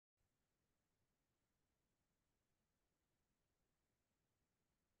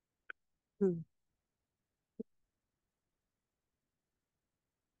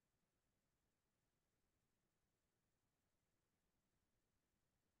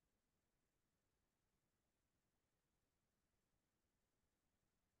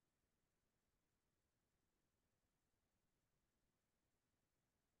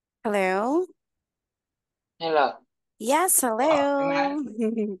Hello. Hello, Yes, Em hai hello.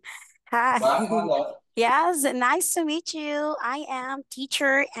 Hi. vâng ngon rồi Yes, nice to meet you. I am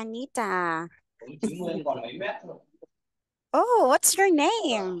teacher Anita. cũng 90 còn mấy mét thôi. Oh, what's your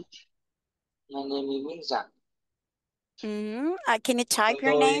name? my name is Minh. Can you Của type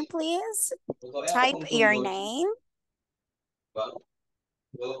your tôi name, please? em có Type thông thường your rồi. name. Vâng,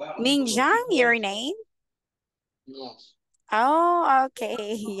 vừa bác có thông Minh thường rồi Giang, 90. your name. Yes, Oh,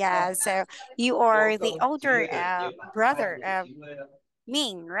 okay. Yeah, so you are Có the không older 90 rồi chiếm ai brother được of 90 đâu.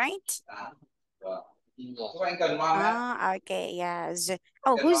 Ming, right? Vâng. yes. Các anh cần mom ấy. Ah, okay, yes. Anh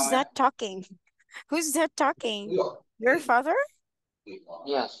Oh, cần who's mom ấy. that talking? Who's that Ui talking? dồi, Your father?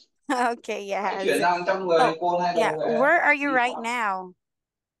 Yes, Okay, anh yes. chuyển sang trong người Oh, cô hai yeah. đầu về Where are you đi right quá. now?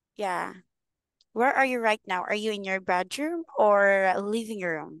 Yeah. Where are you right now? Are you in your bedroom or living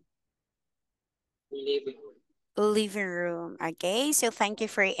room? living room. Living room. Okay, so thank you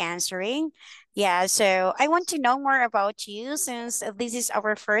for answering. Yeah, so I want to know more about you since this is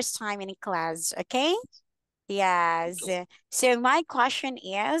our first time in class. Okay. Yes. Okay. So my question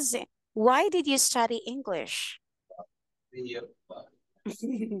is, why did you study English? Thì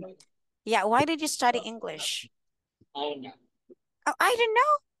Yeah, why did you study English? I don't know. Oh, I don't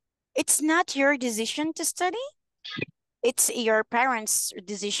know. It's not your decision to study. It's your parents'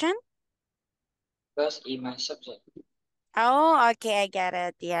 decision. First in my subject. Oh, okay, I get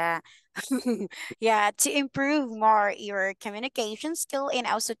it. Yeah. Yeah, to improve more your communication skill and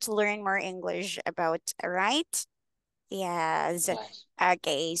also to learn more English about, right? Yes. Yes.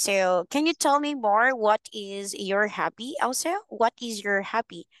 Okay, so can you tell me more? What is your hobby also? What is your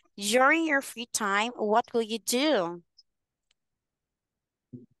hobby? During your free time, what will you do?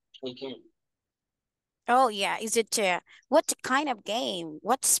 We can. Oh, yeah. Is it what kind of game?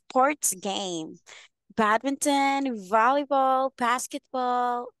 What sports game? Badminton, volleyball,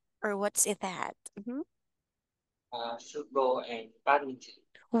 basketball, or what's it that? Football and badminton.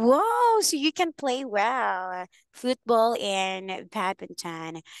 Whoa, so you can play well, football and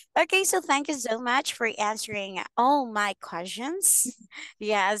badminton. Okay, so thank you so much for answering all my questions.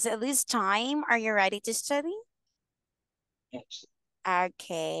 Yes, at this time, are you ready to study? Yes.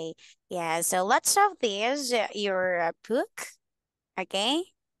 Okay, yeah, so let's have this, your book, okay?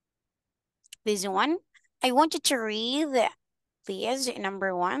 This one. I want you to read this,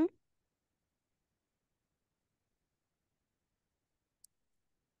 number one.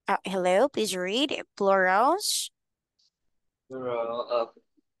 Hello, please read plurals. Plural of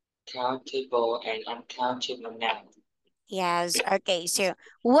countable and uncountable nouns. Yes, okay. So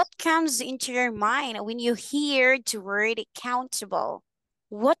what comes into your mind when you hear the word countable?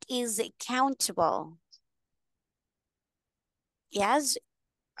 What is countable? Yes,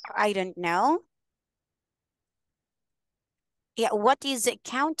 I don't know. Yeah, what is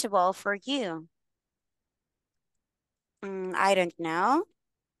countable for you? I don't know.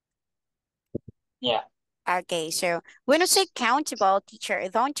 Yeah. Okay, so when you say countable, teacher,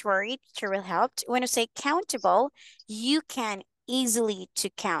 don't worry, teacher will help. When you say countable, you can easily to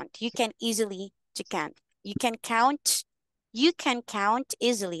count. You can easily to count. You can count. You can count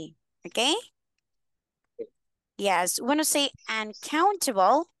easily. Okay? Yes. When you say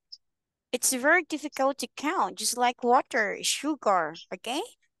uncountable, it's very difficult to count, just like water, sugar. Okay?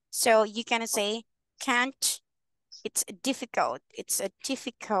 So you can say can't. It's difficult. It's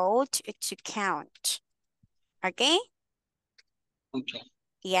difficult to count. Okay? Okay.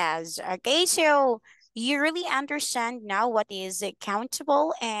 Yes. Okay. So you really understand now what is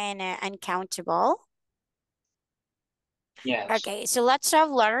countable and uncountable. Yes. Okay. So let's have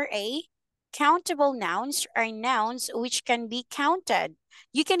letter A. Countable nouns are nouns which can be counted.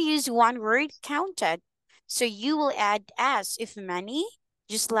 You can use one word counted. So you will add as if many,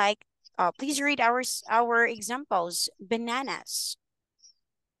 just like, please read our examples. Bananas.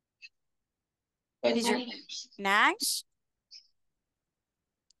 Please Bananas. next,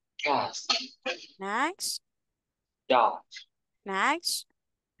 Cars. next, Dogs. next.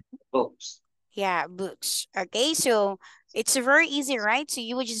 Books. Yeah, books. Okay, so it's very easy, right? So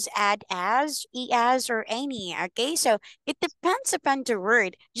you would just add as, as, or any. Okay, so it depends upon the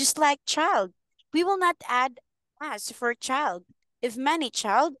word. Just like child, we will not add as for child. If many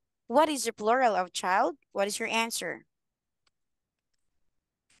child, what is the plural of child? What is your answer?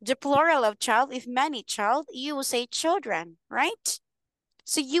 The plural of child, if many child, you will say children, right?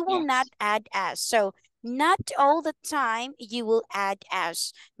 So you will not add as. So not all the time you will add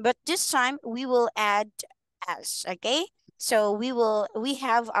as, but this time we will add as, okay? So we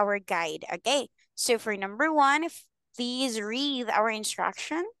have our guide, okay? So for number one, please read our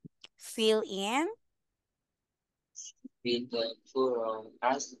instruction, fill in. In the plural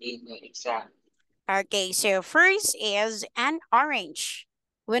as in the exam. Okay, so first is an orange.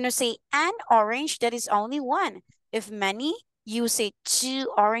 When you say an orange, that is only one. If many, you say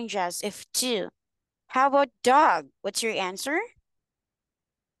two oranges, if two. How about dog? What's your answer?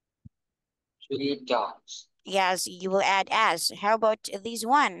 3 dogs. Yes, you will add as. How about this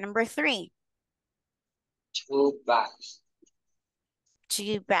one? Number 3. 2 bats.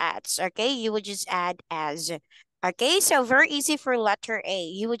 2 bats. Okay, you would just add as. Okay, so very easy for letter A.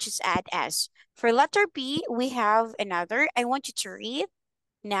 You would just add as. For letter B, we have another. I want you to read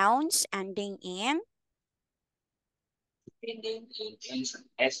nouns ending in. Ending in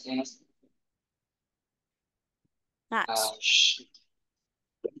SS. Nuts. Sh.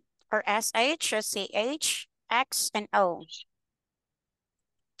 Or SH, or CH, X, and O.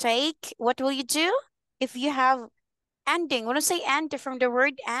 Take, what will you do? If you have ending, when you say end from the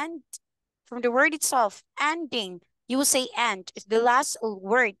word end, from the word itself, ending, you will say end. It's the last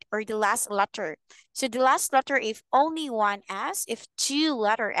word or the last letter. So the last letter, if only one S, if two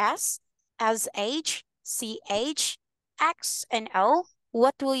letter S, as H, CH, X, and O,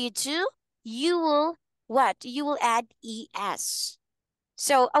 what will you do? You will what? You will add ES.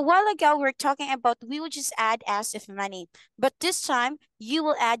 So a while ago, we are talking about we will just add S if many, but this time you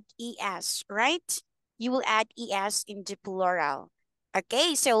will add ES, right? You will add ES in the plural.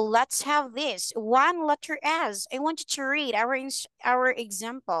 Okay, so let's have this. One letter S. I want you to read our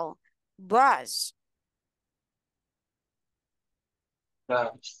example. Buzz.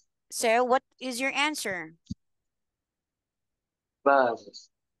 Buzz. So what is your answer? Buzzes.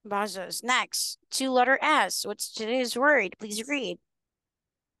 Buzzes. Next, two letter S. What's today's word? Please read.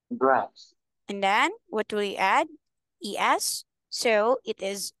 Grass. And then what do we add? ES. So it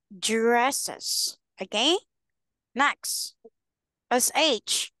is dresses. Okay? Next.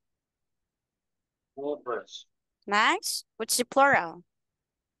 SH. Hairbrush. Next. What's the plural?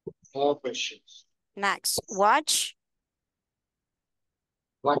 Hairbrushes. Next. Watch.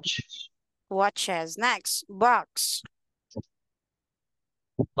 Watches. Watches. Next. Box.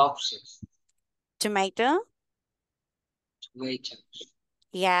 Boxes. Tomato. Tomatoes.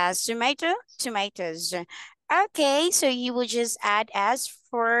 Yes, tomato. Tomatoes. Okay, so you will just add as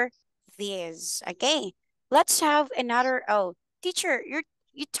for this. Okay. Let's have another O. Teacher,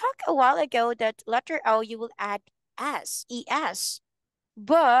 you talked a while ago that letter O you will add S, ES,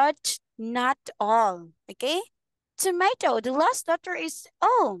 but not all. Okay? Tomato, the last letter is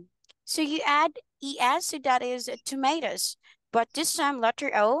O. So you add ES, so that is tomatoes. But this time,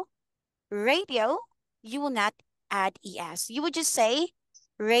 letter O, radio, you will not add ES. You would just say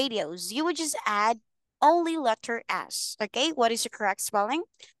radios. You would just add only letter S. Okay? What is the correct spelling?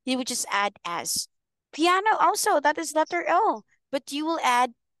 You would just add S. Piano also, that is letter O. But you will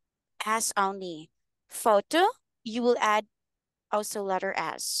add S only. Photo, you will add also letter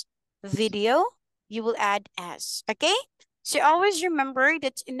S. Video, you will add S. Okay? So always remember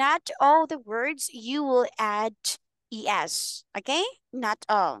that not all the words you will add ES. Okay? Not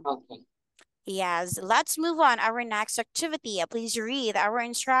all. Okay. Yes. Let's move on. Our next activity. Please read our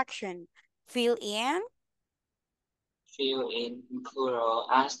instruction. Fill in. Fill in plural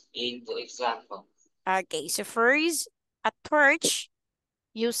as in the example. Okay. So first, a torch.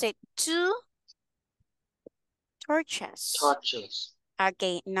 You say 2 torches. Torches.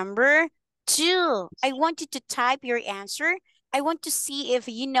 Okay, number 2. I want you to type your answer. I want to see if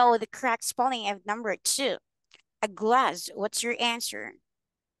you know the correct spelling of number 2. A glass. What's your answer?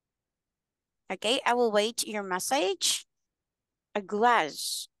 Okay, I will wait your message. A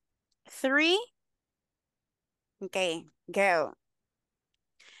glass. 3. Okay, go.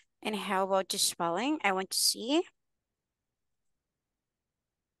 And how about the spelling? I want to see.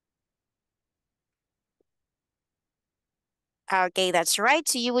 Okay, that's right.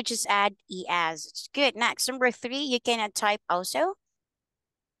 So you would just add ES. It's good. Next, number 3, you can type also.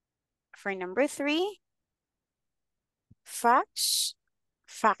 For number 3, fox,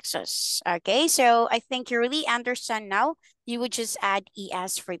 foxes. Okay, so I think you really understand now. You would just add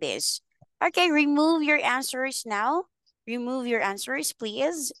ES for this. Okay, remove your answers now. Remove your answers,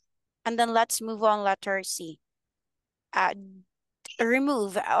 please. And then let's move on letter C.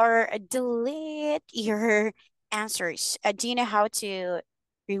 Remove or delete your answers. Do you know how to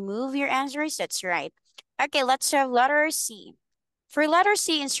remove your answers? That's right. Okay, let's have letter C. For letter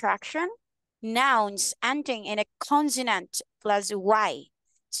C instruction, nouns ending in a consonant plus Y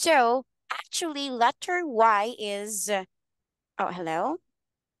So actually, letter Y is, oh, hello.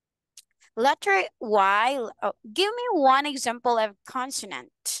 Letter Y, oh, give me one example of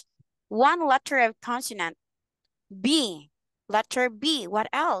consonant. One letter of consonant. B, letter B. What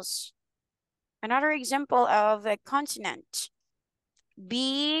else? Another example of a consonant.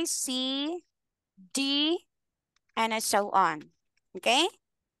 B, C, D, and so on. Okay?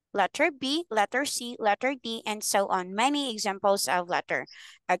 Letter B, letter C, letter D, and so on. Many examples of letter.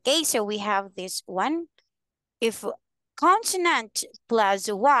 Okay, so we have this one. If consonant plus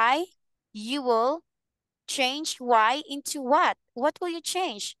Y, you will change Y into what? What will you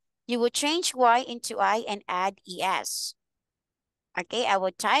change? You will change Y into I and add ES. Okay, I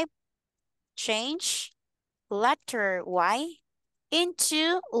will type change letter Y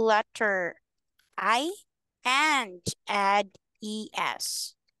into letter I and add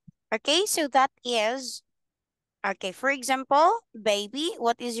ES. Okay, so that is, okay, for example, baby.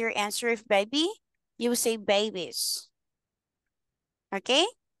 What is your answer if baby? You say babies. Okay?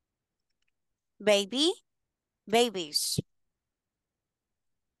 Baby, babies.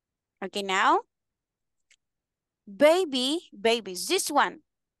 Okay, now, baby, babies. This one,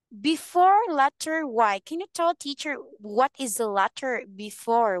 before letter Y. Can you tell teacher what is the letter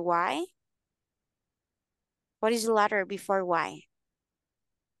before Y? What is the letter before Y?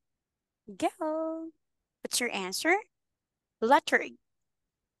 Go. What's your answer? Letter.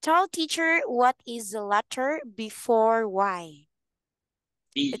 Tell teacher what is the letter before Y.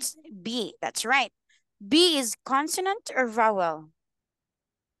 B. It's B. That's right. B is consonant or vowel?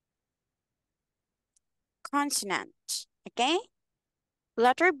 Consonant. Okay?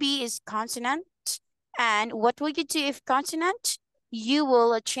 Letter B is consonant. And what will you do if consonant? You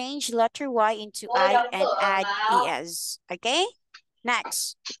will change letter Y into Ôi I đóng and cửa add vào. ES. Okay?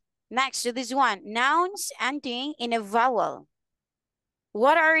 Next. Next to this one. Nouns ending in a vowel.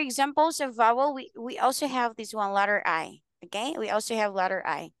 What are examples of vowel? We also have this one, letter I. Okay? We also have letter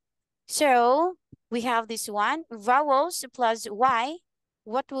I. So we have this one, vowels plus Y.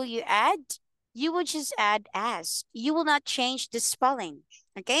 What will you add? You will just add as. You will not change the spelling,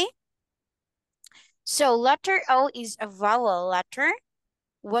 okay? So letter O is a vowel letter.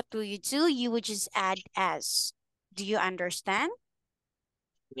 What will you do? You will just add as. Do you understand?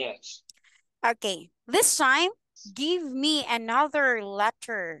 Yes. Okay, this time, give me another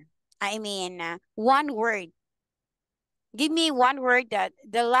letter. I mean, one word. Give me one word that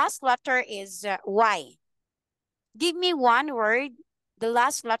the last letter is Y. Give me one word. The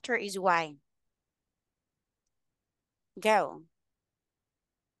last letter is Y. Go.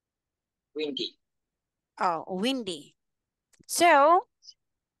 Windy. Oh, windy. So,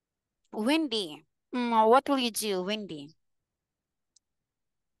 windy. What will you do, windy?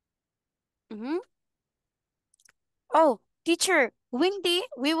 Oh, teacher, windy.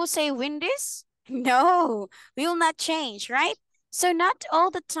 We will say windies? No, we will not change, right? So not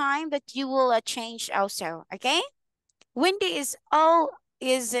all the time, but you will change also, okay? Windy is all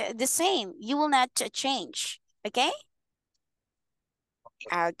is the same. You will not change, okay?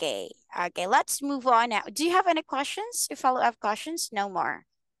 Okay, okay, let's move on now. Do you have any questions? Follow-up questions? No more.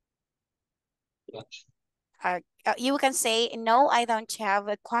 Yes. You can say, no, I don't have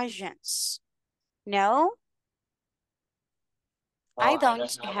questions. No, I Oh, I don't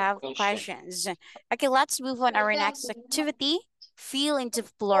don't have a have question. questions. Okay, let's move on our next activity. Fill into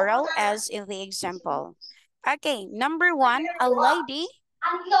plural as in the example. Okay, number one, a lady,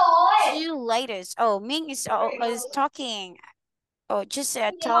 Ăn rồi. two ladies. Oh, Ming is talking. Oh, just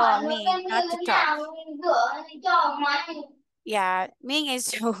Nhưng tell mọi người me kêu not như to thế talk. nào rửa thì cho mày. Yeah, Ming is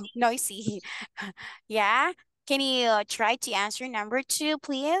so noisy. Yeah, can you try to answer number two,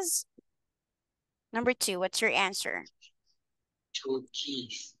 please? Number two, what's your answer? 2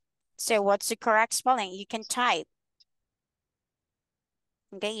 keys. So what's the correct spelling? You can type.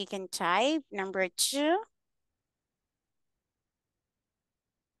 Okay, you can type number two.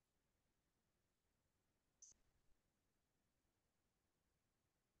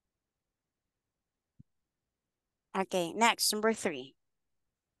 Okay, next, number three.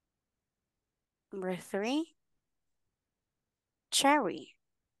 Number three, cherry.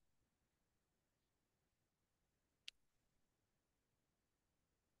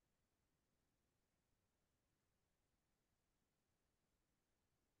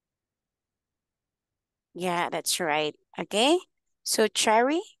 Yeah, that's right. Okay, so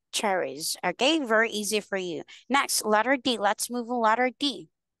cherry, cherries. Okay, very easy for you. Next, letter D. Let's move on letter D.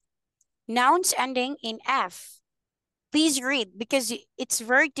 Nouns ending in F. Please read because it's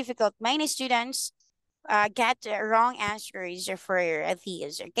very difficult. Many students get wrong answers for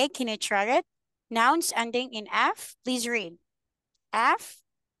these. Okay, can you try it? Nouns ending in F. Please read. F.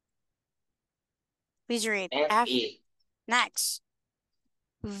 Please read. F-E. Next.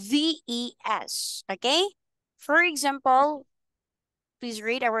 V-E-S. Okay? For example, please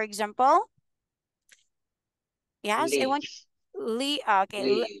read our example. Yes, I want okay.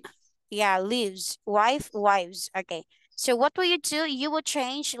 Leave. Yeah, lives. Wife, wives. Okay. So what will you do? You will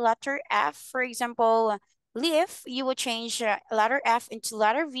change letter F. For example, live, you will change letter F into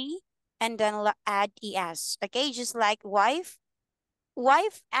letter V and then add ES. Okay, just like wife,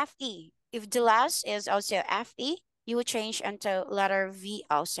 wife, FE. If the last is also FE, you will change into letter V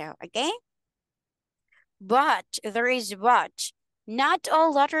also. Okay? But there is but. Not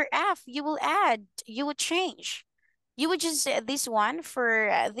all letter F you will add, you will change. You would just this one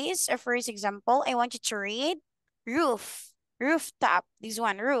for this first example. I want you to read roof, rooftop. This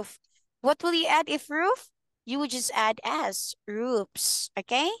one roof. What will you add if roof? You would just add s roofs.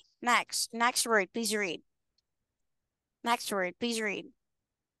 Okay. Next word. Please read. Next word. Please read.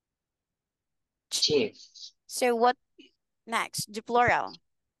 Chief. So what next? The plural.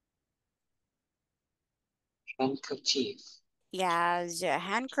 Handkerchief. Yes,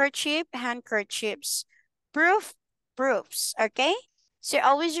 handkerchief, handkerchiefs. Proof, proofs. Okay. So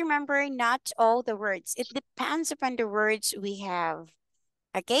always remember not all the words. It depends upon the words we have.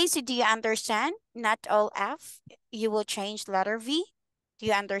 Okay, so do you understand? Not all F, you will change letter V. Do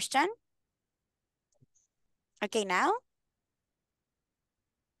you understand? Okay, now?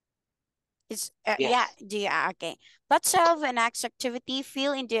 It's yeah, Yes. do you okay. Let's have an next activity.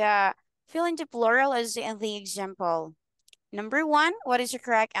 Fill in the plural as in the example. Number one, what is the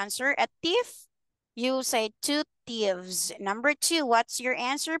correct answer? A thief? You will say two thieves. Number two, what's your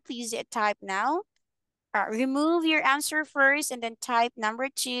answer? Please type now. Remove your answer first and then type number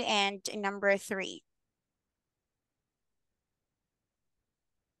two and number three.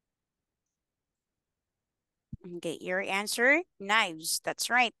 Okay, your answer, knives. That's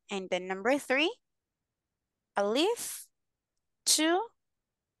right. And then number three, a leaf, two,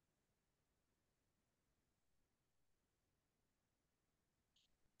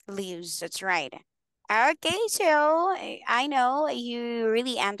 leaves. That's right. Okay, so I know you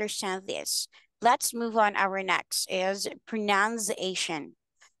really understand this. Let's move on. Our next is pronunciation.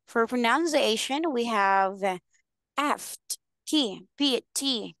 For pronunciation, we have F, T, P,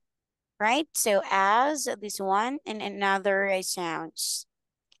 T, right? So as this one and another sounds.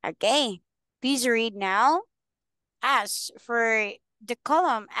 Okay, please read now. As for the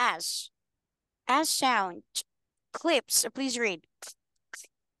column as sound, clips, please read.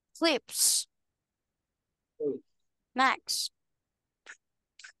 Clips. Fruit. Next.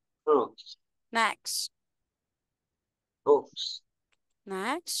 Fruit. Next. Books.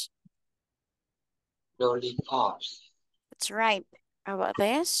 Next. Lollipops. That's right. How about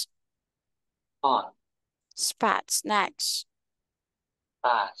this? On. Spots. Next.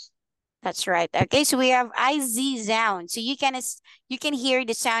 Fast. That's right. Okay, so we have IZ sound. So you can hear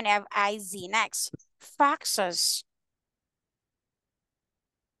the sound of IZ. Next. Foxes.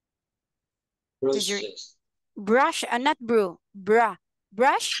 Does your Brushes. brush, not brew,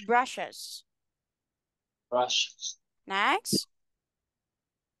 brush, brushes. Brushes. Next.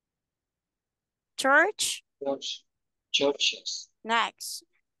 Church. Church. Churches. Next.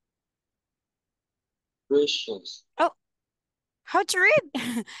 Bridges. Oh, how to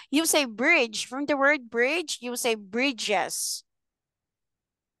read? You say bridge. From the word bridge, you say bridges.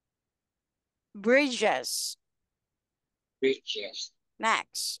 Bridges. Bridges.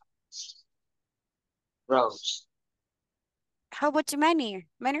 Next. Rose. How about the many?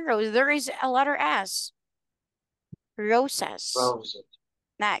 Many rows. There is a letter S. Roses. Roses.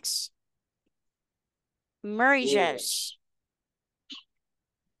 Next. Years. Merges.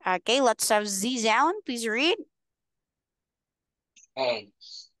 Okay, let's have Z sound. Please read.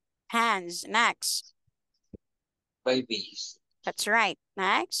 Hands. Hands. Next. Babies. That's right.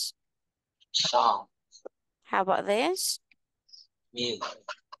 Next. Song. How about this? Music.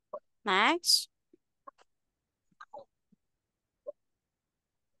 Next.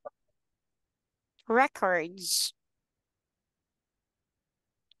 Records.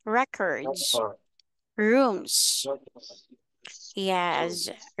 Records. Record. Rooms. Yes,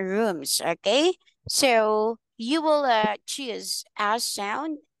 rooms. Okay. So you will choose S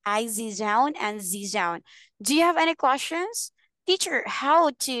sound, IZ sound, and Z sound. Do you have any questions? Teacher,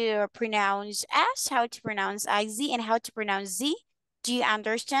 how to pronounce S, how to pronounce IZ, and how to pronounce Z? Do you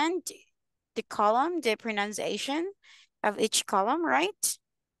understand the column, the pronunciation of each column, right?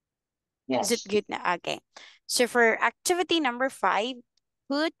 Is it Yes. good now? Okay. So for activity number 5,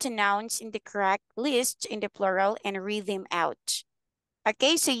 put nouns in the correct list in the plural and read them out.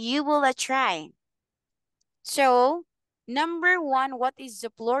 Okay, so you will try. So Number one, what is the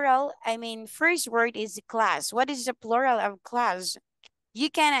plural? I mean, first word is class. What is the plural of class? You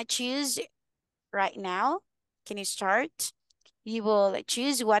cannot choose right now. Can you start? You will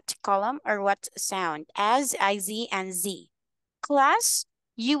choose what column or what sound, as, I, Z, and Z. Class,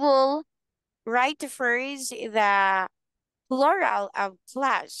 you will write first the plural of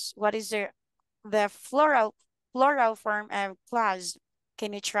class. What is the plural form of class?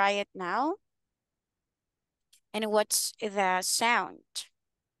 Can you try it now? And what's the sound?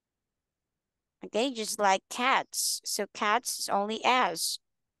 Okay, just like cats. So cats is only as.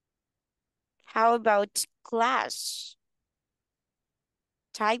 How about class?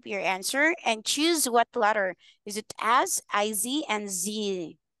 Type your answer and choose what letter. Is it as, I, Z, and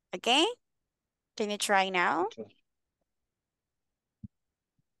Z? Okay? Can you try now? Okay.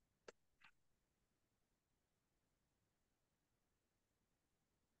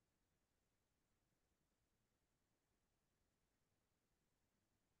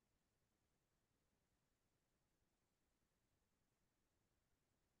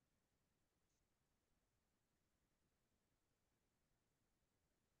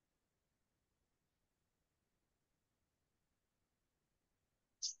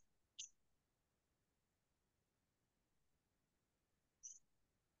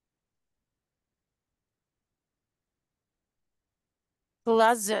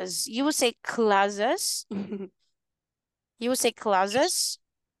 Clauses. You will say clauses. You will say clauses.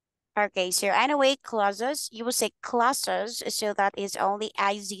 Okay, so anyway, clauses. You will say classes, so that is only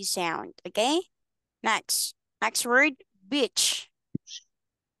IZ sound. Okay? Next. Next word, beach.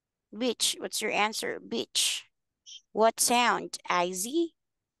 Beach. What's your answer? Beach. What sound? IZ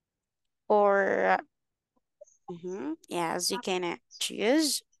or yes, you can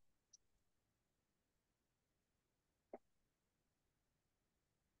choose.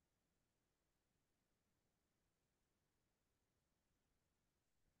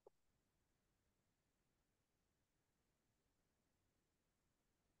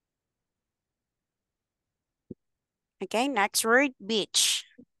 Okay, next word, beach.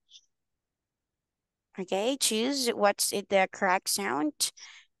 Okay, choose what's it the correct sound.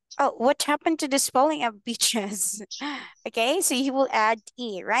 Oh, what happened to the spelling of beaches? Okay, so you will add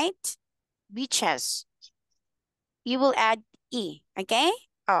E, right? Beaches. You will add E, okay?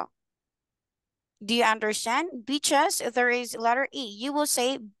 Oh, do you understand? Beaches, there is letter E. You will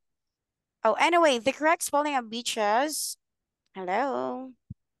say, oh, anyway, the correct spelling of beaches, hello.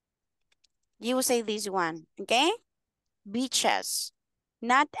 You will say this one, okay? Beaches,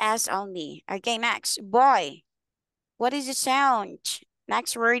 not as only. Okay, next, boy. What is the sound?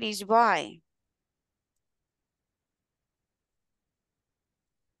 Next word is boy.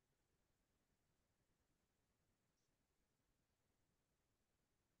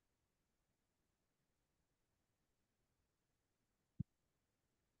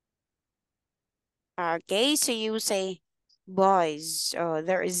 Okay, so you say boys. Oh,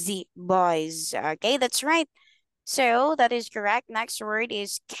 there is the boys. Okay, that's right. So that is correct. Next word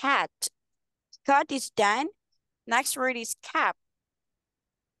is cat. Cat is done. Next word is cap.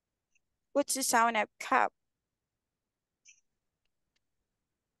 What's the sound of cap?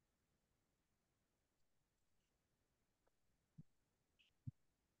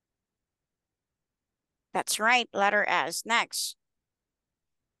 That's right, letter S. Next,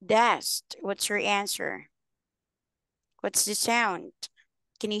 dust. What's your answer? What's the sound?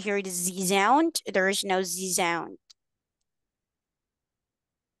 Can you hear the Z sound? There is no Z sound.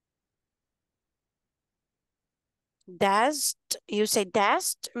 Dust. You say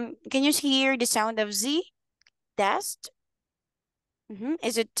dust. Can you hear the sound of Z? Dust.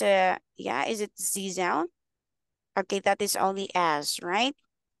 Is it yeah? Is it Z sound? Okay, that is only S, right?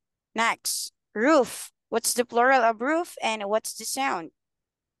 Next, roof. What's the plural of roof and what's the sound?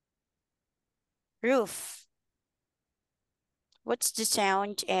 Roof. What's the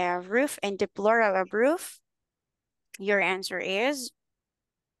sound of roof and the plural of roof? Your answer is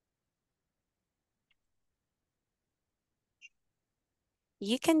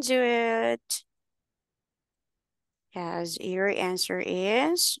you can do it. Yes, your answer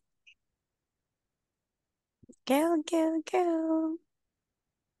is go, go, go.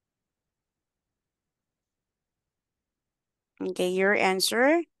 Okay, your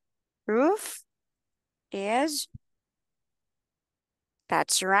answer, roof, is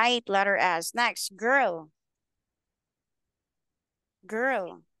that's right, letter S. Next, girl.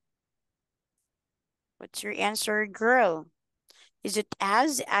 Girl. What's your answer, girl? Is it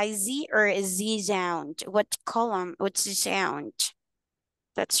as, IZ, or Z sound? What column? What's the sound?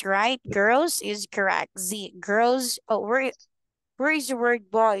 That's right. Girls is correct. Z. Girls. Oh, Where is the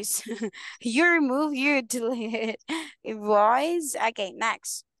word boys? You remove, you delete it. Boys. Okay,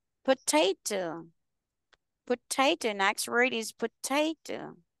 next. Potato. Potato. Next word is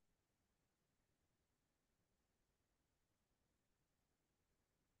potato.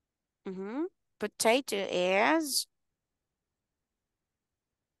 Potato is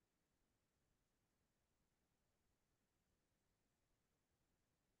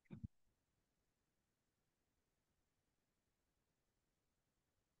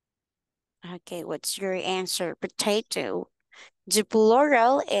okay. What's your answer? Potato. The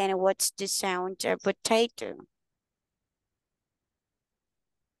plural and what's the sound of potato?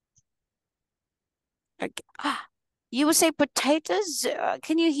 Okay. You will say potatoes.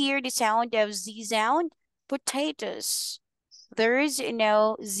 Can you hear the sound of Z sound? Potatoes. There is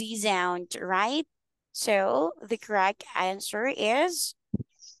no Z sound, right? So the correct answer is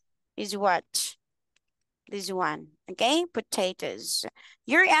what? This one. Okay, potatoes.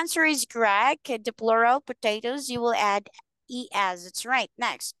 Your answer is correct. The plural potatoes, you will add es. It's right.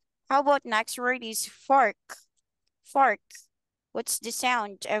 Next. How about next word is fork? Fork. What's the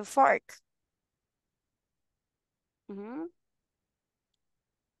sound of fork?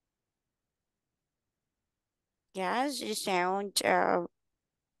 Yes, the sound of,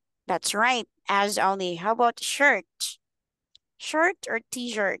 that's right, as only. How about shirt? Shirt or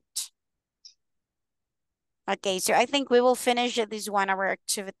t-shirt? Okay, so I think we will finish this 1 hour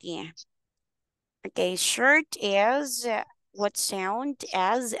activity. Okay, shirt is what sound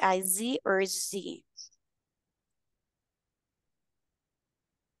as I-Z or Z?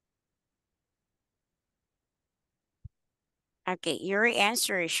 Okay, your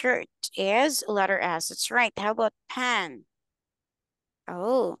answer is shirt is letter S. That's right. How about pan?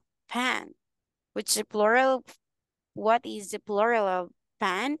 Oh, pan. Which the plural? What is the plural of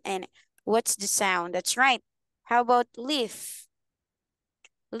pan? And what's the sound? That's right. How about leaf?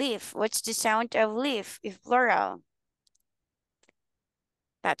 Leaf. What's the sound of leaf if plural?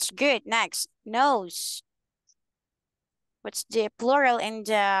 That's good. Next, nose. What's the plural and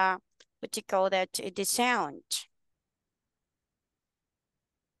what do you call that? The sound.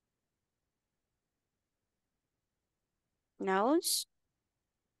 Nose.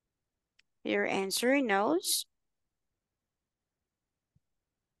 Your answer, nose.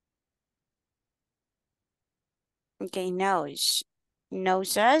 Okay, nose.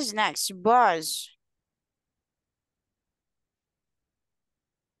 Noses. Next, buzz.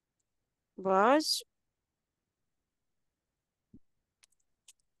 Buzz.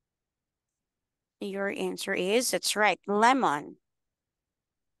 Your answer is, that's right, lemon.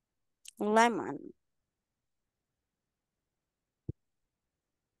 Lemon.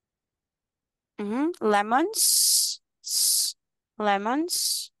 Lemons.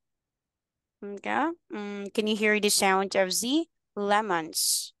 Lemons. Okay. Can you hear the sound of Z?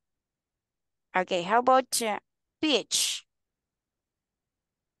 Lemons. Okay, how about peach?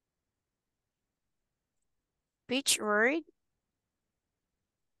 Peach word.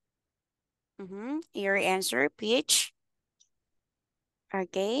 Your answer, peach.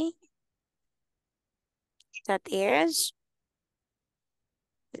 Okay. That is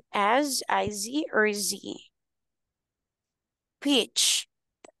as I-Z or Z? Peach.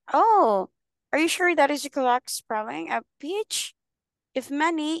 Oh, are you sure that is the correct spelling of peach? If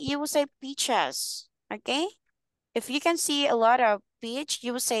many, you will say peaches. Okay? If you can see a lot of peach,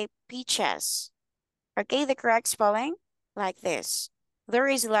 you will say peaches. Okay, the correct spelling like this. There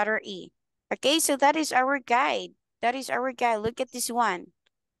is letter E. Okay, so that is our guide. That is our guide. Look at this one.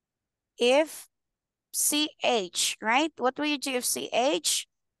 If CH, right? What will you do if CH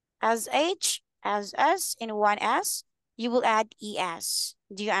as H, as S, in one S, you will add ES.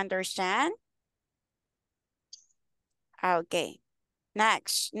 Do you understand? Okay.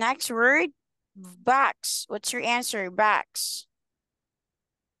 Next word, box. What's your answer? Box.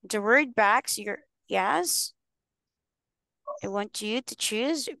 The word box, yes. I want you to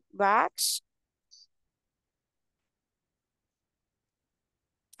choose box.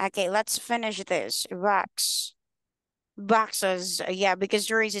 Okay, let's finish this. Box. Boxes. Yeah, because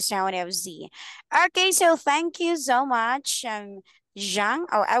there is a sound of Z. Okay, so thank you so much, Zhang.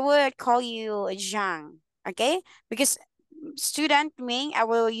 Oh, I would call you Zhang. Okay, because student Ming, I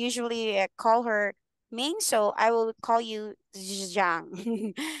will usually call her Ming, so I will call you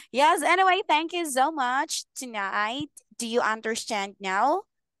Zhang. Yes. Anyway, thank you so much tonight. Do you understand now?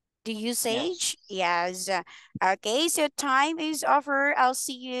 The Yes. usage? Yes. Okay, so time is over. I'll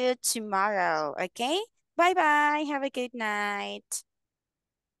see you tomorrow. Okay? Bye bye. Have a good night.